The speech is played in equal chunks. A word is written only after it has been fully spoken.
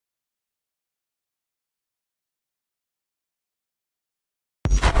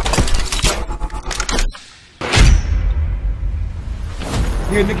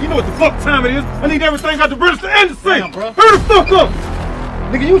Yeah, nigga, you know what the fuck time it is. I need everything out the register and the safe. Hurry the fuck up!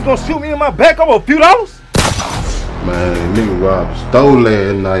 Nigga, you was gonna shoot me in my back over a few dollars? Man, nigga robbed a store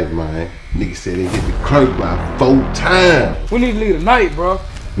last night, man. Nigga said he hit the clerk by 4 times. We need to leave tonight, bro.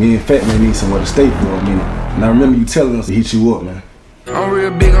 Me and Fatt man need somewhere to stay for a minute. And I remember you telling us to hit you up, man. I'm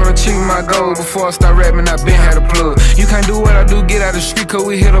real big on achieving my goal. Before I start rapping, I been had a plug. You can't do what I do, get out the street, cause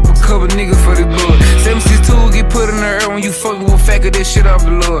we hit up a couple niggas for the blood. 762 get put in the air when you fuckin' with Fatt, that shit off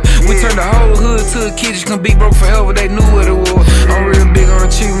the lure. We turned the whole hood to a kid, you can be broke forever, they knew what it was. I'm real big on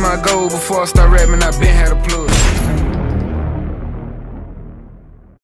achieving my goal. Before I start rapping, I been had a plug.